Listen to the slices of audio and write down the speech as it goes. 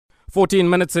14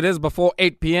 minutes it is before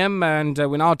 8 p.m. and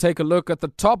we now take a look at the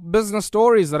top business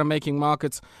stories that are making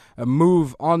markets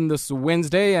move on this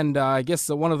Wednesday. And I guess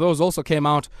one of those also came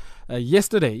out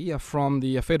yesterday from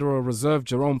the Federal Reserve,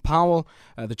 Jerome Powell,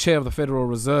 the chair of the Federal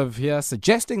Reserve here,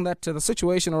 suggesting that the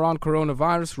situation around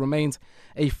coronavirus remains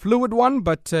a fluid one,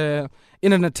 but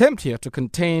in an attempt here to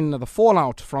contain the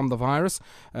fallout from the virus,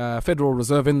 Federal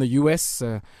Reserve in the US,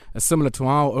 similar to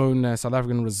our own South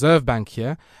African Reserve Bank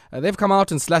here, they've come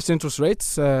out and slashed interest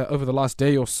rates over the last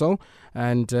day or so.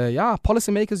 And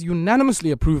policymakers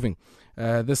unanimously approving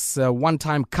this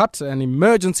one-time cut, an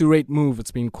emergency rate move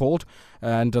it's been called.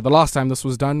 And the last time this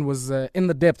was done was in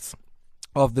the depths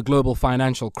of the global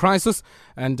financial crisis.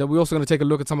 And we're also going to take a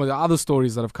look at some of the other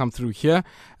stories that have come through here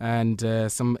and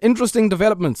some interesting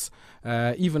developments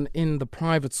even in the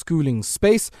private schooling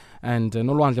space. And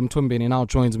Nolwandle Mthombeni now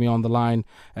joins me on the line,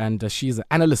 and she's an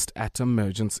analyst at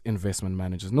Mergence Investment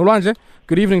Managers. Nolwandle,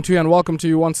 good evening to you and welcome to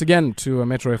you once again to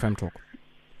Metro FM Talk.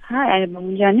 Hi,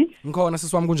 Kunjani? Nkhona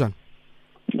sisi wami kunjani?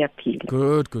 Ngiyaphila.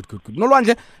 Good.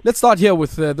 Nolwandle, let's start here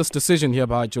with this decision here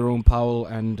by Jerome Powell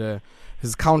and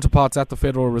his counterparts at the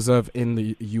Federal Reserve in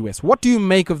the US. What do you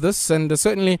make of this? And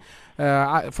certainly,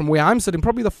 from where I'm sitting,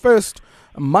 probably the first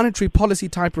monetary policy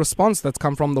type response that's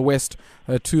come from the West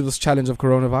to this challenge of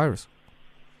coronavirus.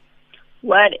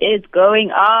 What is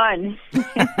going on?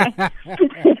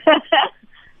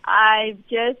 I've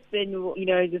just been,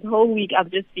 this whole week I've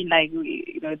just been like,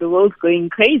 the world's going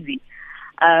crazy.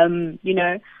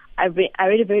 I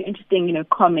read a very interesting,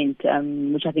 comment,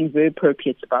 which I think is very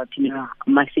appropriate about,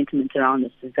 my sentiments around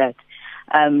this is that,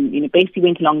 basically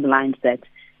went along the lines that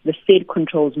the Fed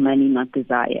controls money, not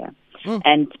desire.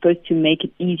 And it's supposed to make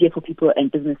it easier for people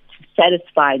and business to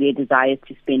satisfy their desire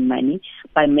to spend money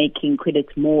by making credit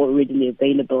more readily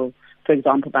available, for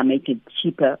example, by making it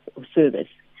cheaper or service.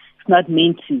 It's not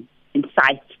meant to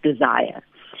incite desire.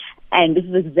 And this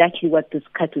is exactly what this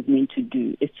cut is meant to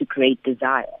do, is to create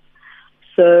desire.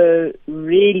 So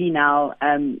really now,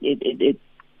 it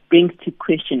brings to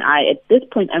question. At this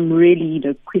point, I'm really,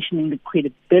 questioning the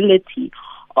credibility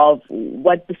of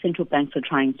what the central banks are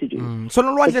trying to do. So,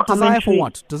 Nolwandle, desire for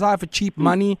what? Desire for cheap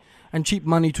money, and cheap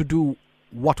money to do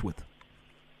what with?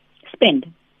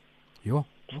 Spend.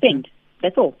 Spend.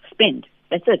 That's all. Spend.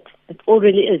 That's it. That's all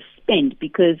really is. Spend.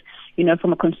 Because,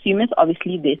 from a consumer's,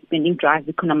 obviously, their spending drives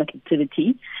economic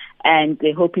activity, and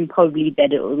they're hoping probably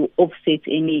that it will offset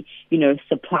any,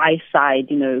 supply side,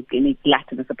 any glut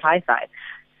in the supply side.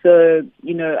 So,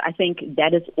 I think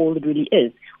that is all it really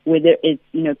is. Whether it's,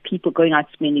 people going out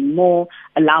spending more,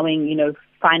 allowing,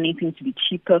 financing to be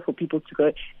cheaper for people to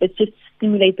go. It's just to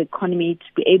stimulate the economy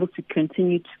to be able to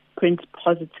continue to print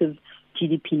positive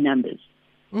GDP numbers.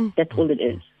 That's all it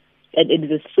is. It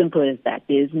is as simple as that.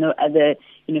 There's no other,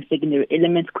 secondary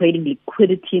elements creating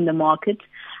liquidity in the market.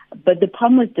 But the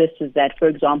problem with this is that, for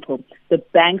example, the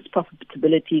bank's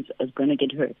profitability is going to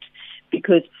get hurt.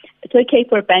 Because it's okay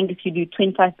for a bank if you do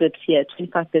 25 bips here,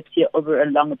 25 bips here over a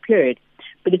longer period.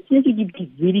 But as soon as you do these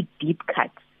really deep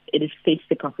cuts, it is face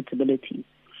the profitability.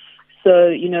 So,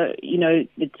 it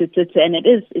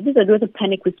is a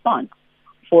panic response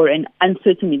for an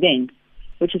uncertain event,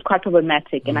 which is quite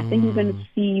problematic. And I think we're going to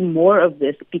see more of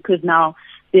this because now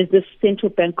there's this central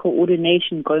bank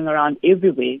coordination going around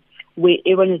everywhere where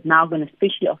everyone is now going to,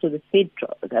 especially after the Fed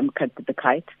cut the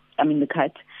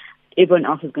cut, everyone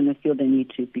else is going to feel the need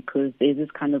to, because there's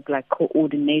this kind of like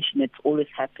coordination that's always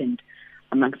happened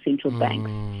among central banks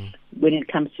when it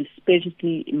comes to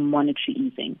especially monetary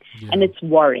easing. Yeah. And it's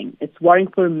worrying. It's worrying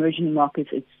for emerging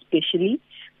markets especially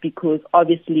because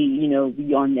obviously,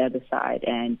 we're on the other side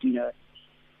and,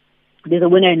 there's a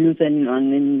winner and loser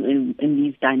in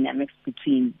these dynamics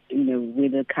between, where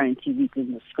the currency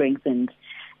weakens or strengthens.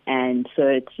 And so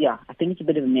I think it's a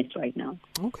bit of a mess right now.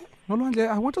 Okay. Nolwandle,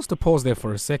 I want us to pause there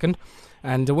for a second.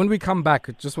 And when we come back,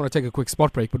 I just want to take a quick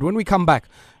spot break. But when we come back,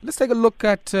 let's take a look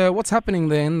at what's happening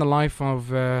there in the life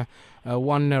of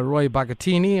one Roy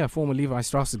Bagatini, a former Levi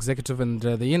Strauss executive and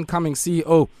the incoming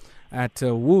CEO at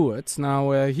Woolworths.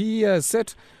 Now, he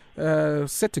set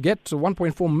to get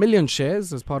 1.4 million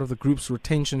shares as part of the group's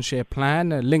retention share plan,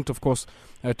 linked, of course,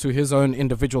 to his own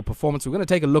individual performance. We're going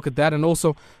to take a look at that and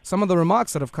also some of the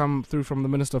remarks that have come through from the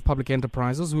Minister of Public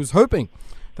Enterprises, who's hoping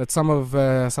that some of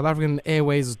South African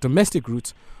Airways' domestic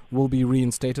routes will be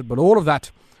reinstated. But all of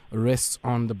that rests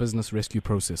on the business rescue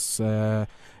process.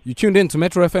 You tuned in to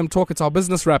Metro FM Talk. It's our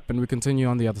business wrap, and we continue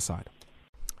on the other side.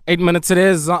 8 minutes it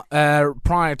is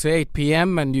prior to 8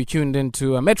 p.m. and you tuned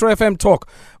into Metro FM Talk.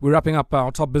 We're wrapping up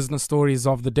our top business stories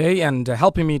of the day, and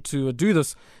helping me to do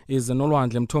this is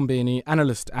Nolwandle Mthombeni,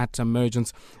 analyst at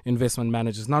Mergence Investment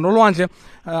Managers. Now, Nolwandle,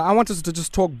 I want us to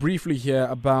just talk briefly here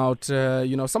about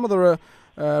some of the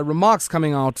remarks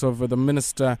coming out of the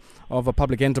Minister of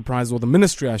Public Enterprise, or the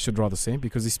Ministry, I should rather say,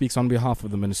 because he speaks on behalf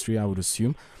of the Ministry, I would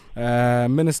assume.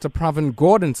 Minister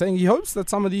Gordhan saying he hopes that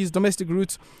some of these domestic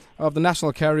routes of the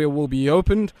national carrier will be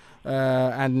opened,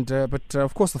 but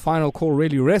of course the final call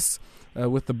really rests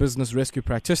with the business rescue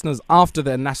practitioners after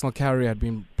the national carrier had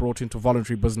been brought into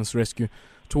voluntary business rescue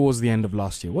towards the end of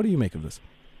last year. What do you make of this?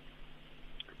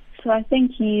 So I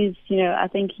think he's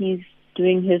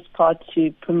doing his part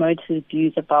to promote his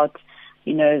views about,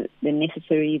 the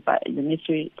necessity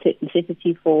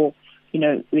for,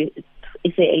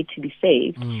 SAA to be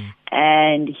saved,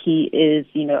 and he is,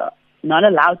 not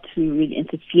allowed to really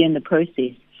interfere in the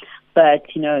process, but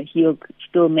he'll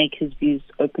still make his views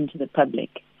open to the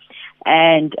public.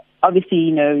 And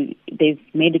obviously, they've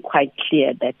made it quite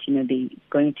clear that they're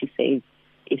going to save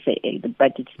SAA, the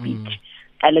budget speech,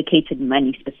 allocated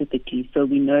money specifically. So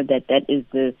we know that that is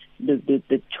the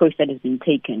choice that has been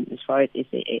taken as far as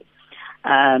SAA.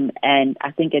 And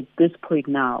I think at this point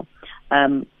now,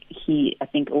 I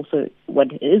think also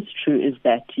what is true is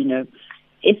that,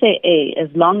 SAA, as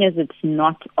long as it's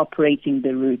not operating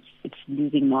the routes, it's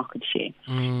losing market share.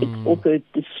 It's also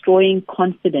destroying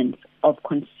confidence of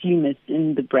consumers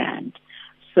in the brand.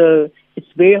 So it's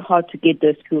very hard to get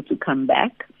those people to come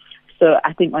back. So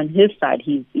I think on his side,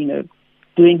 he's,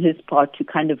 doing his part to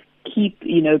kind of keep,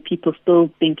 people still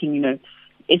thinking,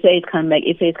 SAA is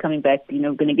coming back,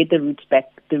 going to get the routes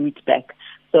back.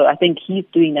 So I think he's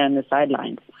doing that on the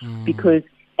sidelines, because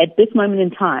at this moment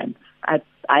in time,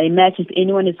 I imagine if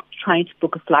anyone is trying to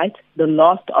book a flight, the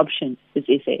last option is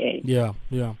SAA. Yeah.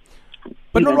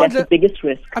 But that's the biggest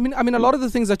risk. I mean, a lot of the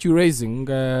things that you're raising,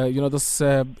 this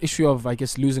issue of, I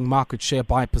guess, losing market share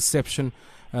by perception,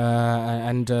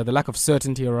 and the lack of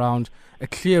certainty around a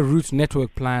clear route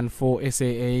network plan for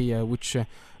SAA, which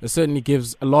certainly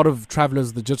gives a lot of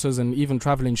travellers the jitters, and even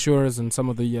travel insurers and some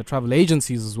of the travel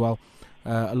agencies as well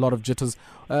a lot of jitters.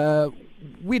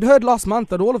 We'd heard last month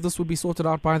that all of this would be sorted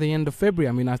out by the end of February.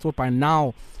 I mean, I thought by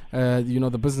now,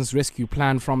 the business rescue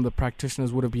plan from the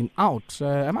practitioners would have been out.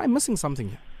 Am I missing something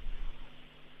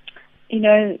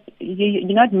here?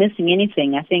 You're not missing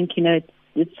anything. I think,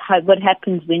 it's what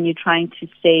happens when you're trying to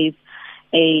save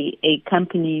a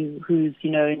company who's,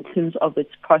 in terms of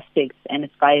its prospects and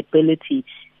its viability,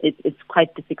 it's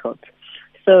quite difficult.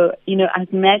 So, I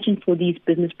imagine for these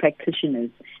business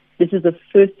practitioners, this is the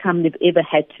first time they've ever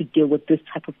had to deal with this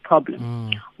type of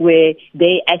problem, where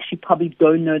they actually probably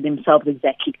don't know themselves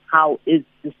exactly how is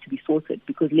this to be sorted.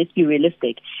 Because let's be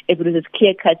realistic, if it was as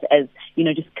clear cut as,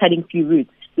 just cutting few routes,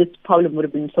 this problem would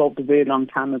have been solved a very long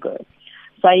time ago.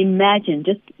 So I imagine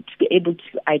just to be able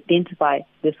to identify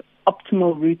this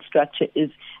optimal route structure is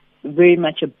very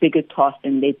much a bigger task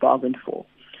than they bargained for.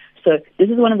 So this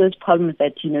is one of those problems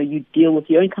that, you deal with.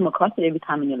 You only come across it every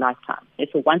time in your lifetime.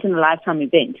 It's a once-in-a-lifetime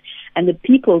event. And the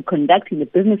people conducting the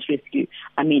business rescue,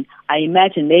 I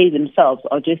imagine they themselves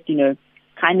are just,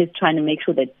 kind of trying to make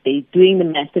sure that they're doing the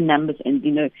master numbers and,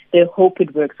 they hope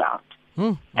it works out.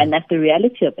 And that's the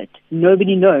reality of it.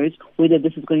 Nobody knows whether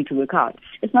this is going to work out.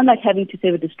 It's not like having to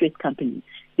save a distressed company.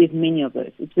 There's many of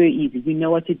those. It's very easy. We know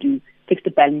what to do. Fix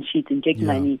the balance sheet, inject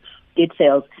money, get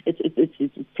sales. It's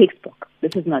textbook.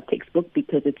 This is not textbook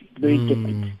because it's very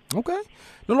different. Okay.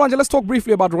 Nolwandle, let's talk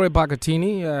briefly about Roy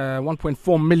Bagatini.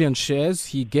 1.4 million shares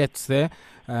he gets there,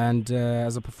 and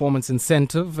as a performance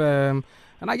incentive.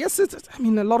 And I guess a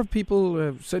lot of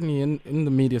people, certainly in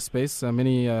the media space,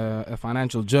 many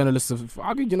financial journalists have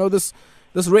argued, this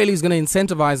really is going to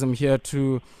incentivize him here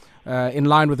to, in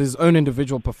line with his own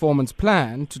individual performance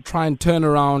plan, to try and turn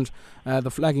around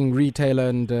the flagging retailer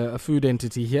and a food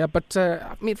entity here. But,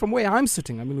 from where I'm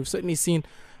sitting, we've certainly seen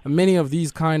many of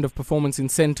these kind of performance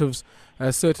incentives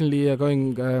certainly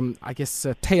going,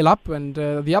 tail up. And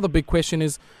the other big question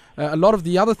is, a lot of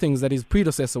the other things that his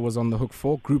predecessor was on the hook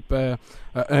for, group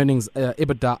earnings,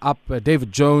 EBITDA up,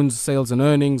 David Jones sales and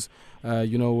earnings,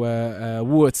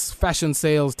 Woolworths fashion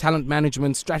sales, talent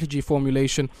management, strategy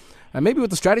formulation. Maybe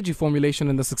with the strategy formulation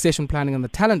and the succession planning and the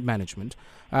talent management,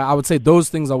 I would say those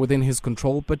things are within his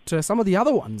control. But some of the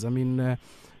other ones,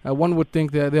 one would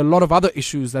think there are a lot of other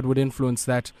issues that would influence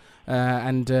that.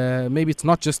 And maybe it's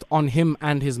not just on him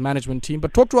and his management team.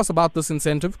 But talk to us about this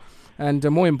incentive. And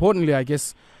more importantly, I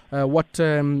guess, what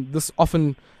this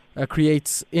often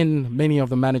creates in many of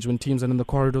the management teams and in the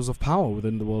corridors of power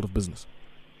within the world of business.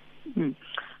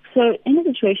 So in a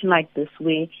situation like this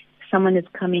where someone is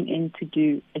coming in to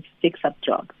do a fix-up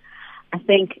job, I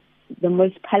think the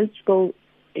most palatable,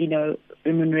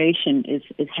 remuneration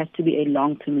it has to be a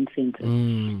long-term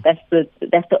incentive.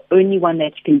 That's the only one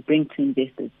that you can bring to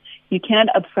investors. You cannot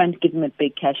upfront give them a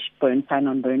big cash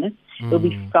sign-on bonus. It'll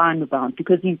be frowned upon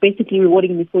because you're basically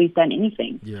rewarding him before he's done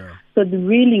anything. Yeah. So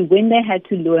really, when they had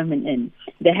to lure him in,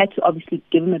 they had to obviously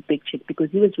give him a big check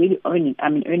because he was really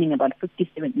earning about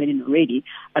 57 million already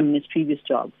in his previous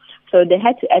job. So they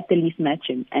had to at the least match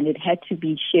him, and it had to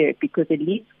be shared because at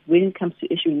least when it comes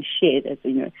to issuing shares as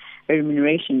a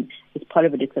remuneration, as part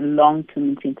of it, it's a long-term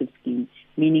incentive scheme,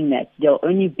 meaning that they'll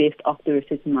only vest after a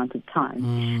certain amount of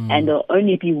time, and they'll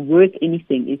only be worth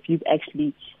anything if you've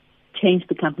actually changed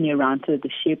the company around so that the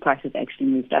share price has actually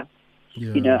moved up.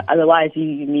 Yeah. Otherwise,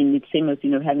 it's same as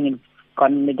having it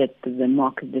gotten at the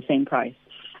market the same price.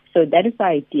 So that is the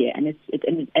idea, and it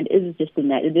is just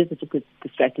the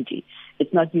strategy.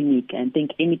 It's not unique, and I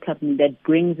think any company that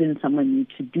brings in someone new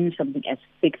to do something as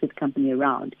fix its company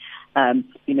around,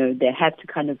 they have to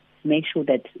kind of make sure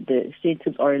that the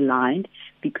incentives are aligned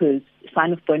because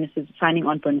signing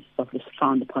on bonuses are just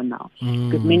frowned upon now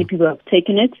because many people have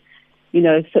taken it.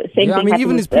 So same thing.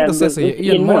 Even his predecessor,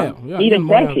 Ian Moyer.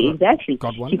 Exactly.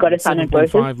 He got a sign-on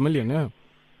bonus. 7.5 million, yeah.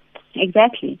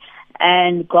 Exactly.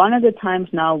 And gone are the times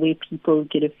now where people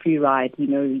get a free ride.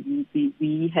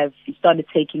 We have started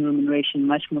taking remuneration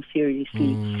much more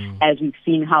seriously as we've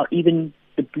seen how even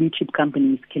the blue chip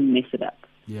companies can mess it up.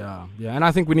 Yeah, and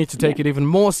I think we need to take it even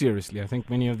more seriously. I think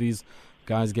many of these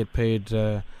guys get paid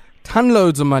ton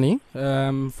loads of money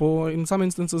for, in some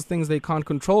instances, things they can't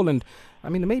control. And I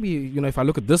mean, maybe, if I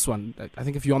look at this one, I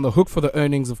think if you're on the hook for the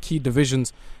earnings of key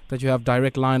divisions that you have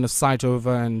direct line of sight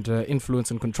over and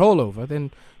influence and control over, then,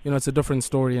 it's a different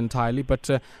story entirely. But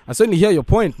I certainly hear your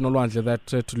point, Nolwandle, that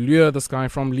to lure this guy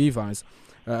from Levi's,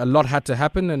 a lot had to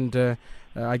happen, and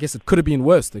I guess it could have been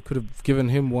worse. They could have given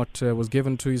him what was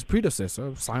given to his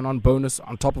predecessor, sign-on bonus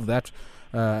on top of that,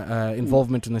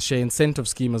 involvement in the share incentive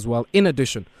scheme as well, in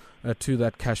addition to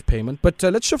that cash payment. But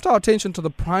let's shift our attention to the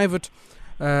private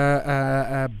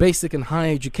basic and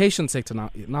higher education sector now.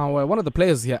 Now, one of the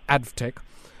players here, AdvTech,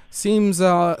 seems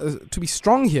to be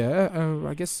strong here,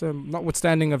 I guess,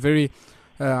 notwithstanding a very,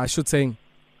 I should say,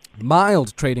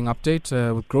 mild trading update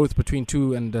with growth between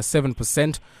 2 and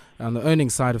 7% on the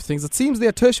earnings side of things. It seems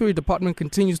their tertiary department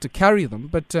continues to carry them,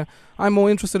 but I'm more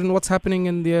interested in what's happening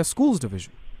in their schools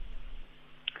division.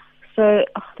 So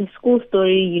the school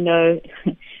story,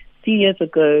 a few years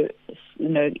ago,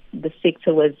 the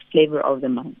sector was flavor of the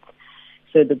month.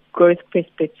 So the growth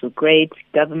prospects were great.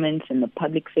 Government and the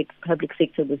public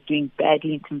sector was doing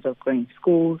badly in terms of growing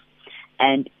schools.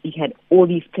 And you had all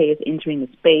these players entering the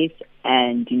space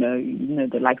and,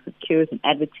 the likes of Curious and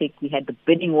Advotech. We had the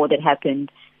bidding war that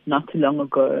happened not too long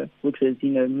ago, which was,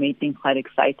 made things quite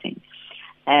exciting.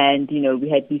 And, we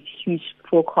had these huge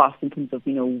forecasts in terms of,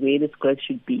 where this growth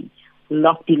should be.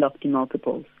 Lofty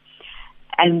multiples.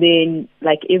 And then,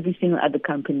 like every single other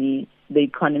company, the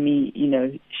economy,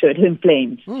 showed in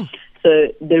flames. So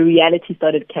the reality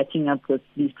started catching up with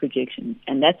these projections.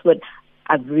 And that's what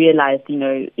I've realized,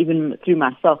 even through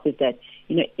myself, is that,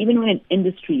 even when an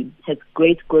industry has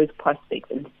great growth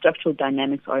prospects and structural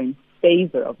dynamics are in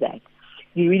favor of that,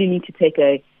 you really need to take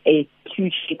a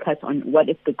huge cut on what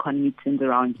if the economy turns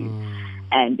around you.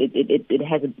 And it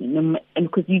has and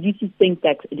because you used to think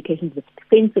that education is an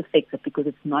expensive sector because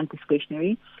it's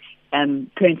non-discretionary.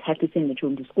 Parents have to send their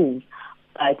children to schools.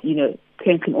 But,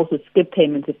 parents can also skip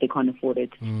payments if they can't afford it.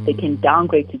 They can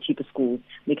downgrade to cheaper schools.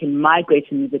 They can migrate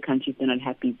to other countries if they're not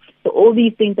happy. So all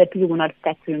these things that people were not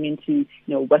factoring into,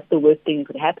 what's the worst thing that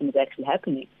could happen is actually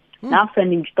happening. Now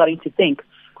suddenly we're starting to think,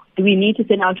 do we need to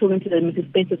send our children to the most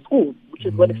expensive schools, which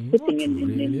is what is sitting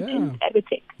in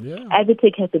Advotech. Yeah.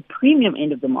 Advotech has the premium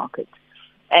end of the market.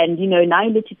 And, now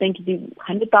you let you think you do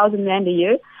 100,000 Rand a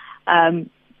year,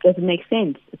 doesn't make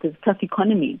sense. It's a tough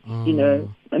economy,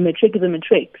 a matric is a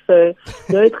matric. So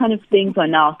those kind of things are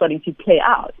now starting to play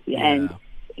out. Yeah. And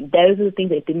those are the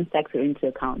things that didn't factor into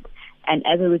account. And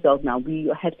as a result now,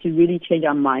 we have to really change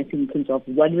our minds in terms of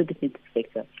what is the defensive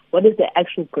sector, what is the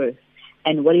actual growth,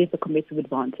 and what is the competitive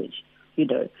advantage,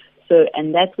 So,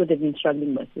 and that's what they've been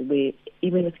struggling with. Where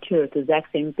even with Cure, the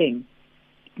exact same thing.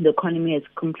 The economy has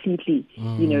completely,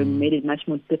 made it much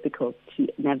more difficult to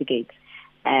navigate.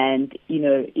 And,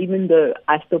 even though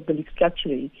I still believe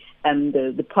structurally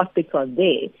the prospects are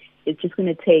there, it's just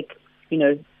going to take, 3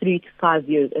 to 5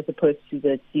 years as opposed to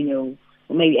the,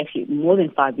 or maybe actually more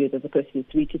than 5 years as opposed to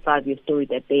the 3 to 5 year story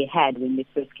that they had when they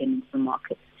first came into the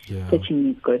market, pitching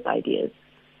these growth ideas.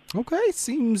 Okay,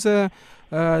 seems the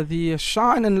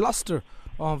shine and luster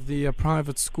of the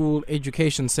private school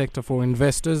education sector for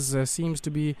investors seems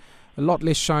to be a lot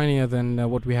less shinier than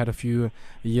what we had a few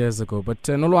years ago. But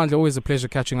Nolwandle, always a pleasure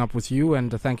catching up with you,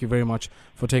 and thank you very much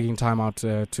for taking time out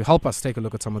to help us take a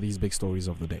look at some of these big stories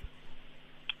of the day.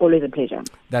 Always a pleasure.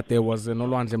 That there was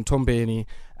Nolwandle Mthombeni,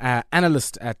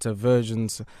 analyst at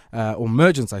Mergence,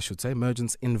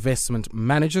 Mergence Investment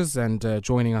Managers, and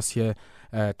joining us here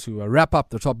to wrap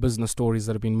up the top business stories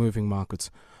that have been moving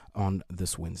markets on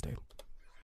this Wednesday.